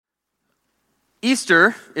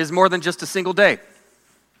Easter is more than just a single day.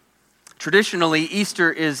 Traditionally,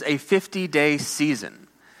 Easter is a 50-day season.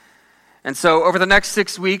 And so over the next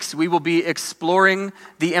 6 weeks, we will be exploring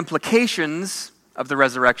the implications of the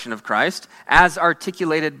resurrection of Christ as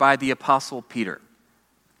articulated by the Apostle Peter.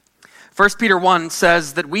 1 Peter 1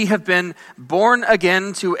 says that we have been born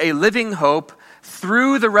again to a living hope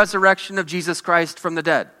through the resurrection of Jesus Christ from the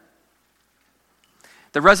dead.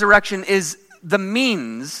 The resurrection is the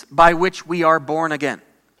means by which we are born again.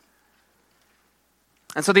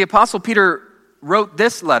 And so the Apostle Peter wrote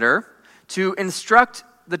this letter to instruct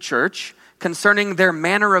the church concerning their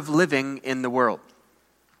manner of living in the world,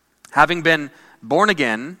 having been born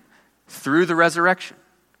again through the resurrection.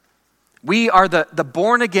 We are the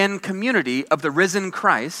born-again community of the risen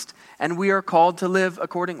Christ, and we are called to live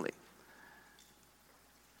accordingly.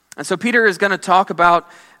 And so Peter is going to talk about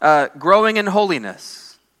growing in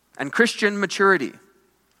holiness and Christian maturity.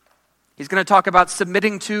 He's going to talk about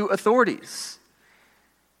submitting to authorities,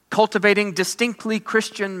 cultivating distinctly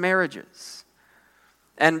Christian marriages,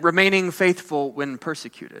 and remaining faithful when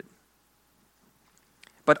persecuted.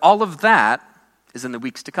 But all of that is in the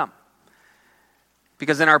weeks to come.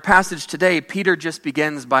 Because in our passage today, Peter just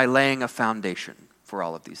begins by laying a foundation for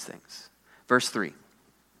all of these things. Verse 3.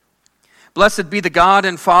 Blessed be the God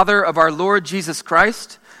and Father of our Lord Jesus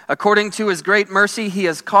Christ. According to his great mercy, he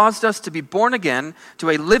has caused us to be born again to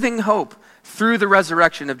a living hope through the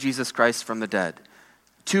resurrection of Jesus Christ from the dead,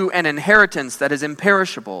 to an inheritance that is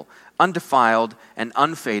imperishable, undefiled, and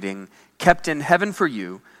unfading, kept in heaven for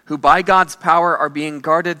you, who by God's power are being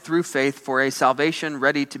guarded through faith for a salvation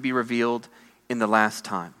ready to be revealed in the last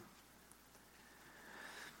time.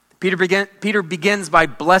 Peter begins by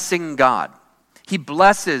blessing God. He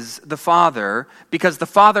blesses the Father because the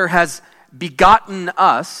Father has begotten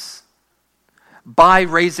us by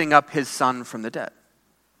raising up his Son from the dead.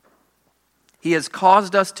 He has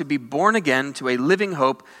caused us to be born again to a living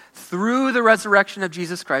hope through the resurrection of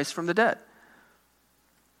Jesus Christ from the dead.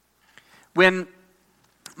 When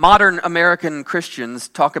modern American Christians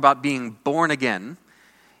talk about being born again,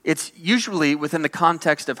 it's usually within the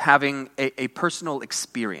context of having a personal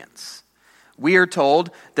experience. We are told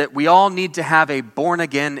that we all need to have a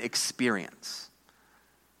born-again experience.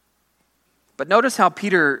 But notice how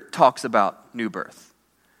Peter talks about new birth.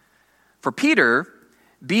 For Peter,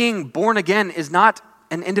 being born again is not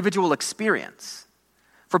an individual experience.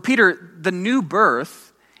 For Peter, the new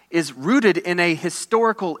birth is rooted in a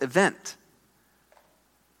historical event.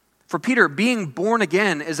 For Peter, being born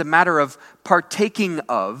again is a matter of partaking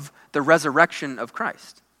of the resurrection of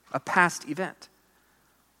Christ, a past event.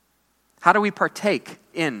 How do we partake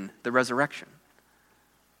in the resurrection?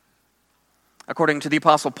 According to the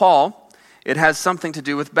Apostle Paul, it has something to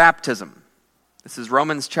do with baptism. This is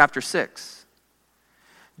Romans chapter 6.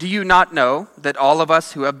 Do you not know that all of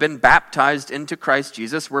us who have been baptized into Christ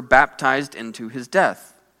Jesus were baptized into his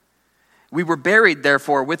death? We were buried,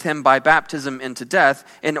 therefore, with him by baptism into death,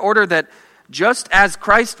 in order that just as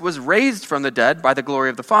Christ was raised from the dead by the glory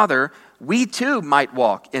of the Father, we too might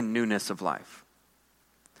walk in newness of life.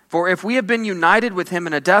 For if we have been united with him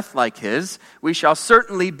in a death like his, we shall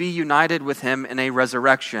certainly be united with him in a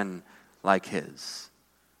resurrection like his.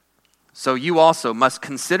 So you also must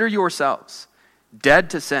consider yourselves dead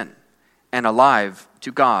to sin and alive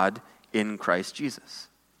to God in Christ Jesus.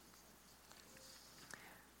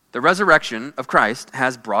 The resurrection of Christ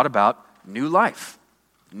has brought about new life,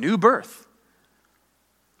 new birth.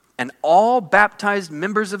 And all baptized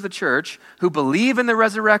members of the church who believe in the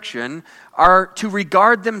resurrection are to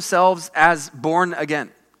regard themselves as born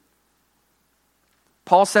again.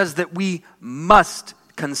 Paul says that we must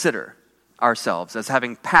consider ourselves as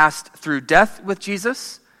having passed through death with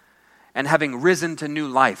Jesus and having risen to new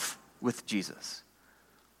life with Jesus.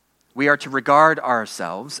 We are to regard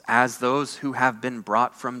ourselves as those who have been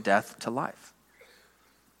brought from death to life.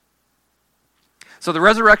 So the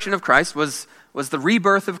resurrection of Christ was the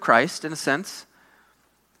rebirth of Christ in a sense,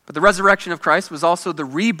 but the resurrection of Christ was also the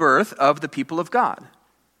rebirth of the people of God.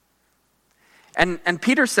 And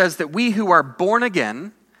Peter says that we who are born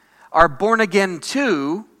again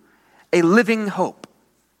to a living hope.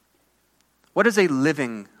 What is a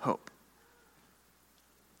living hope?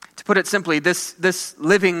 To put it simply, this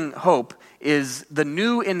living hope is the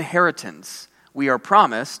new inheritance we are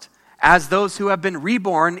promised as those who have been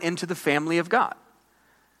reborn into the family of God.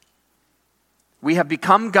 We have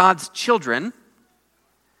become God's children,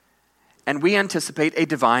 and we anticipate a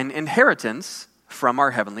divine inheritance from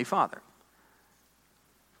our Heavenly Father.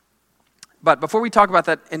 But before we talk about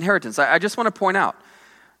that inheritance, I just want to point out,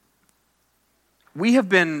 we have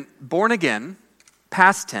been born again,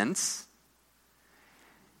 past tense,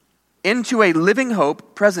 into a living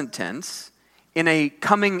hope, present tense, in a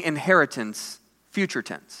coming inheritance, future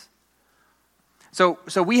tense. So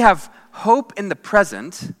we have hope in the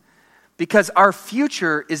present because our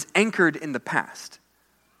future is anchored in the past.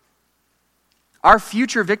 Our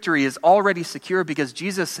future victory is already secure because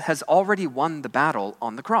Jesus has already won the battle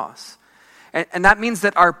on the cross. And that means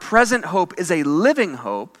that our present hope is a living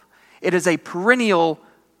hope. It is a perennial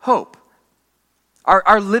hope.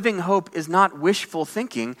 Our living hope is not wishful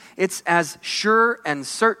thinking. It's as sure and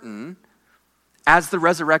certain as the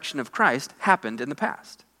resurrection of Christ happened in the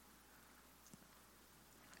past.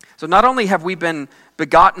 So not only have we been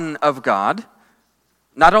begotten of God,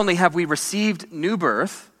 not only have we received new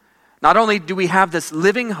birth, not only do we have this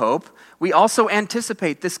living hope, we also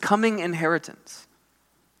anticipate this coming inheritance.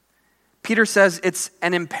 Peter says it's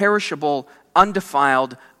an imperishable,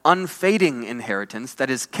 undefiled, unfading inheritance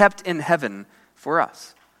that is kept in heaven for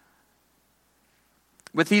us.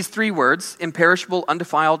 With these three words, imperishable,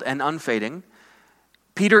 undefiled, and unfading,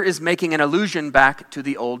 Peter is making an allusion back to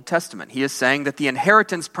the Old Testament. He is saying that the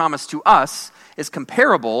inheritance promised to us is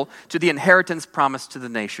comparable to the inheritance promised to the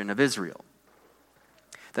nation of Israel.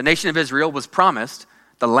 The nation of Israel was promised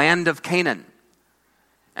the land of Canaan,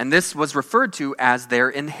 and this was referred to as their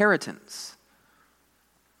inheritance.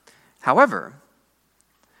 However,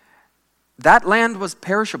 that land was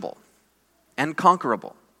perishable and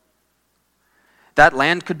conquerable. That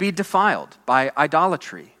land could be defiled by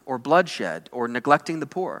idolatry or bloodshed or neglecting the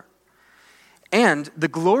poor. And the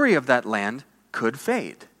glory of that land could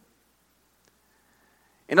fade.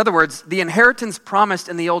 In other words, the inheritance promised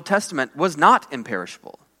in the Old Testament was not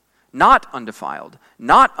imperishable, not undefiled,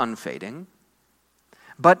 not unfading.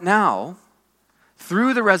 But now,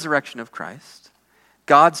 through the resurrection of Christ,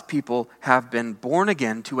 God's people have been born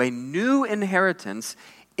again to a new inheritance,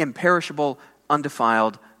 imperishable,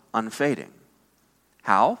 undefiled, unfading.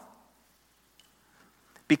 How?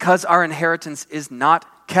 Because our inheritance is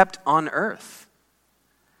not kept on earth,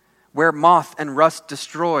 where moth and rust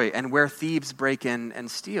destroy and where thieves break in and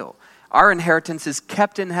steal. Our inheritance is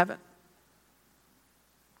kept in heaven.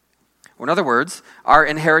 Or in other words, our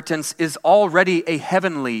inheritance is already a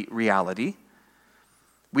heavenly reality.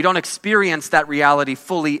 We don't experience that reality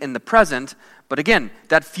fully in the present, but again,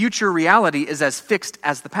 that future reality is as fixed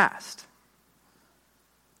as the past.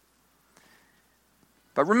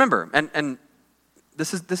 But remember, and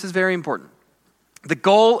this is very important, the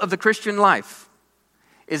goal of the Christian life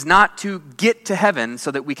is not to get to heaven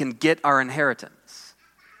so that we can get our inheritance.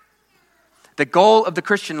 The goal of the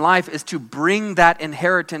Christian life is to bring that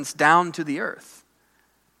inheritance down to the earth.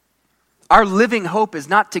 Our living hope is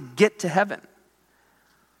not to get to heaven.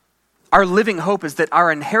 Our living hope is that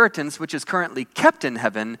our inheritance, which is currently kept in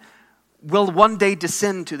heaven, will one day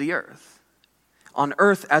descend to the earth, on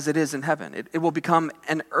earth as it is in heaven. It will become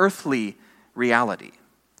an earthly reality.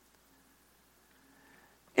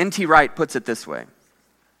 N.T. Wright puts it this way: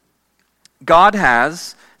 God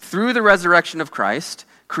has, through the resurrection of Christ,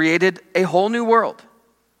 created a whole new world.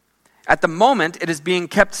 At the moment, it is being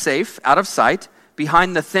kept safe, out of sight,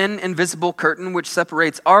 behind the thin, invisible curtain which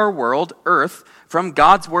separates our world, earth, from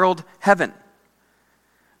God's world, heaven.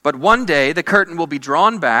 But one day, the curtain will be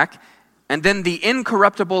drawn back, and then the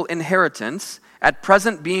incorruptible inheritance, at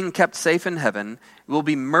present being kept safe in heaven, will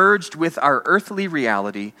be merged with our earthly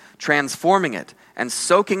reality, transforming it and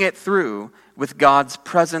soaking it through with God's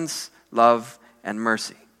presence, love, and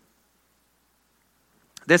mercy.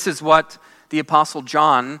 This is what the Apostle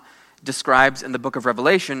John describes in the book of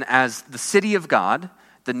Revelation as the city of God,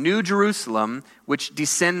 the new Jerusalem, which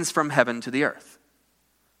descends from heaven to the earth.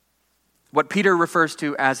 What Peter refers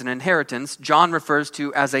to as an inheritance, John refers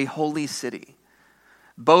to as a holy city.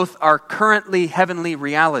 Both are currently heavenly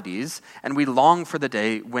realities, and we long for the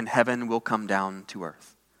day when heaven will come down to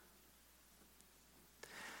earth.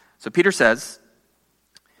 So Peter says,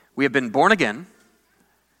 we have been born again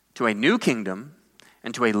to a new kingdom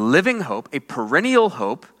and to a living hope, a perennial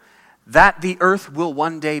hope, that the earth will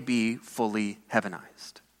one day be fully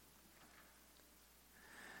heavenized.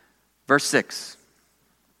 Verse 6.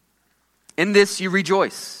 In this you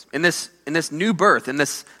rejoice, in this new birth, in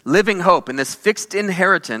this living hope, in this fixed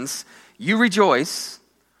inheritance, you rejoice,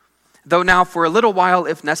 though now for a little while,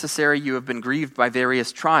 if necessary, you have been grieved by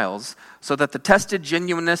various trials, so that the tested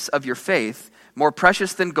genuineness of your faith, more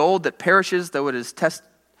precious than gold that perishes though it is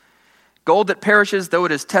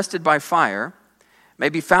tested by fire, may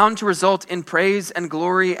be found to result in praise and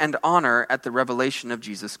glory and honor at the revelation of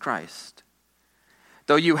Jesus Christ.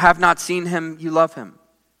 Though you have not seen him, you love him.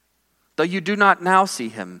 Though you do not now see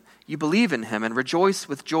him, you believe in him and rejoice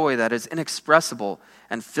with joy that is inexpressible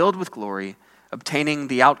and filled with glory, obtaining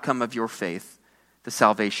the outcome of your faith, the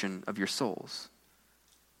salvation of your souls.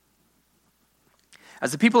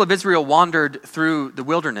 As the people of Israel wandered through the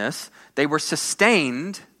wilderness, they were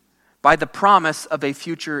sustained by the promise of a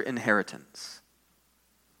future inheritance.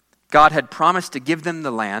 God had promised to give them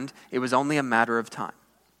the land. It was only a matter of time.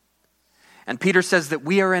 And Peter says that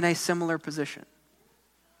we are in a similar position.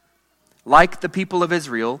 Like the people of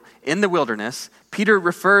Israel in the wilderness, Peter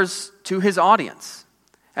refers to his audience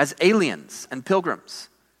as aliens and pilgrims,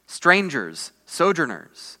 strangers,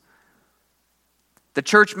 sojourners. The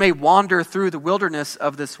church may wander through the wilderness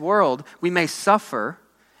of this world. We may suffer.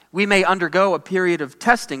 We may undergo a period of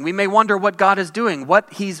testing. We may wonder what God is doing,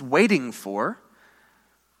 what he's waiting for.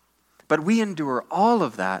 But we endure all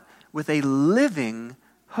of that with a living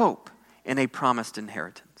hope in a promised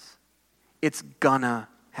inheritance. It's gonna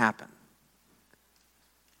happen.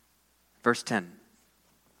 Verse 10.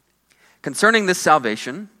 Concerning this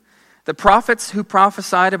salvation, the prophets who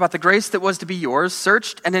prophesied about the grace that was to be yours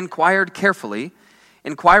searched and inquired carefully,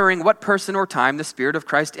 inquiring what person or time the Spirit of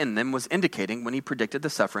Christ in them was indicating when he predicted the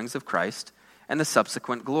sufferings of Christ and the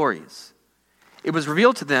subsequent glories. It was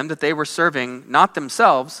revealed to them that they were serving not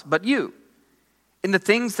themselves, but you, in the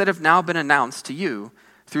things that have now been announced to you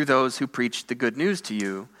through those who preached the good news to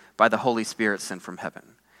you by the Holy Spirit sent from heaven,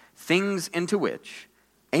 things into which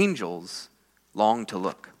angels long to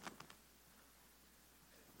look.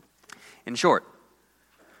 In short,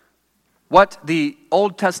 what the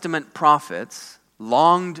Old Testament prophets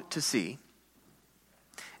longed to see,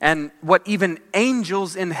 and what even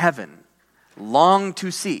angels in heaven long to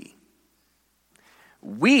see,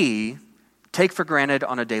 we take for granted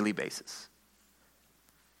on a daily basis.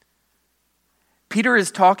 Peter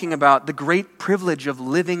is talking about the great privilege of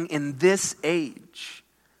living in this age.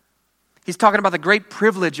 He's talking about the great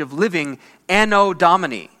privilege of living Anno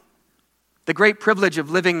Domini, the great privilege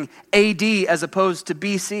of living AD as opposed to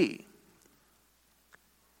BC.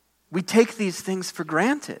 We take these things for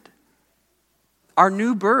granted. Our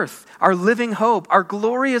new birth, our living hope, our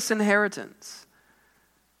glorious inheritance.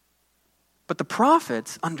 But the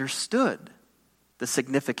prophets understood the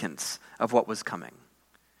significance of what was coming.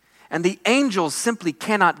 And the angels simply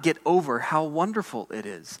cannot get over how wonderful it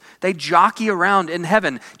is. They jockey around in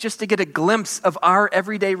heaven just to get a glimpse of our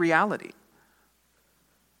everyday reality.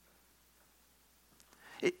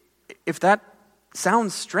 If that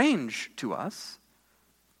sounds strange to us,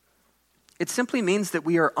 it simply means that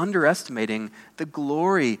we are underestimating the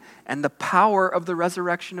glory and the power of the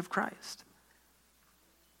resurrection of Christ.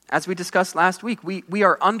 As we discussed last week, we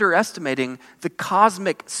are underestimating the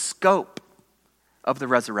cosmic scope of the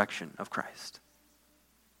resurrection of Christ.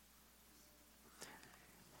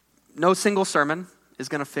 No single sermon is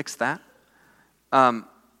going to fix that. But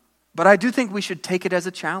I do think we should take it as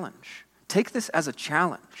a challenge. Take this as a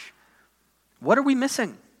challenge. What are we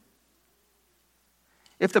missing?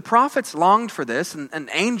 If the prophets longed for this and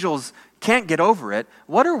angels can't get over it,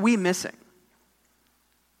 what are we missing?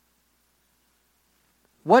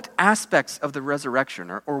 What aspects of the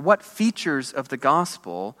resurrection or what features of the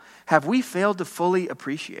gospel have we failed to fully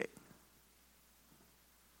appreciate?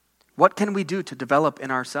 What can we do to develop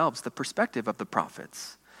in ourselves the perspective of the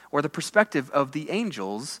prophets or the perspective of the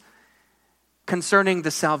angels concerning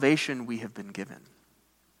the salvation we have been given?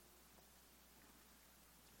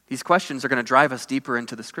 These questions are going to drive us deeper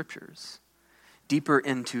into the scriptures, deeper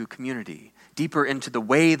into community, deeper into the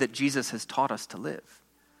way that Jesus has taught us to live.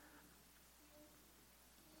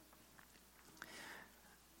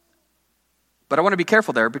 But I want to be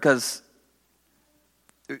careful there because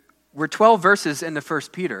we're 12 verses into 1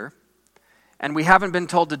 Peter and we haven't been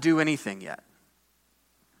told to do anything yet.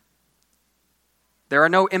 There are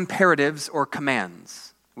no imperatives or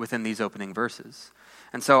commands within these opening verses.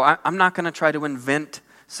 And so I'm not going to try to invent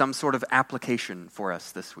some sort of application for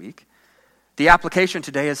us this week. The application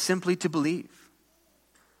today is simply to believe,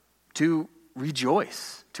 to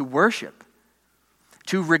rejoice, to worship,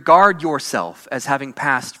 to regard yourself as having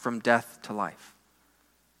passed from death to life.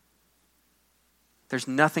 There's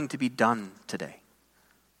nothing to be done today.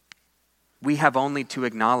 We have only to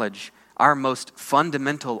acknowledge our most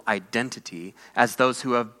fundamental identity as those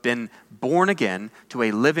who have been born again to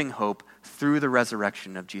a living hope through the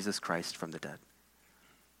resurrection of Jesus Christ from the dead.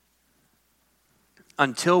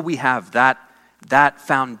 Until we have that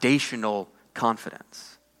foundational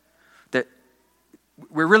confidence, that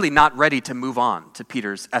we're really not ready to move on to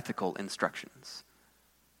Peter's ethical instructions.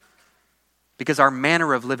 Because our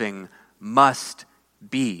manner of living must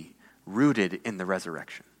be rooted in the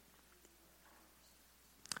resurrection.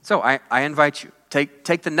 So I invite you,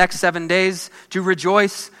 take the next 7 days to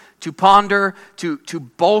rejoice, to ponder, to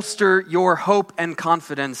bolster your hope and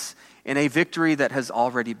confidence in a victory that has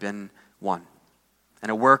already been won.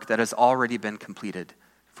 and a work that has already been completed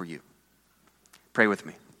for you. Pray with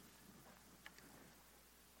me.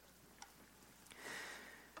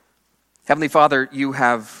 Heavenly Father, you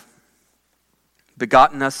have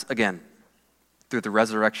begotten us again through the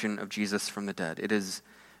resurrection of Jesus from the dead. It is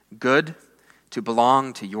good to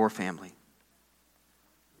belong to your family.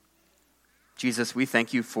 Jesus, we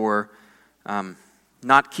thank you for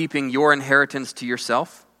not keeping your inheritance to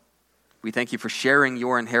yourself. We thank you for sharing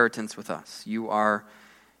your inheritance with us. You are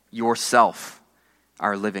yourself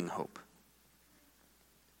our living hope.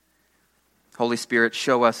 Holy Spirit,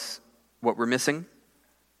 show us what we're missing.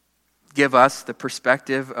 Give us the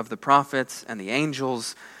perspective of the prophets and the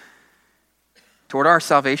angels toward our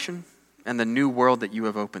salvation and the new world that you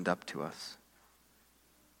have opened up to us.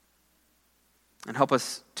 And help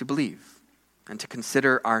us to believe and to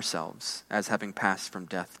consider ourselves as having passed from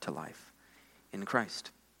death to life in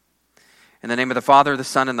Christ. In the name of the Father, the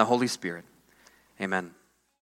Son, and the Holy Spirit, amen.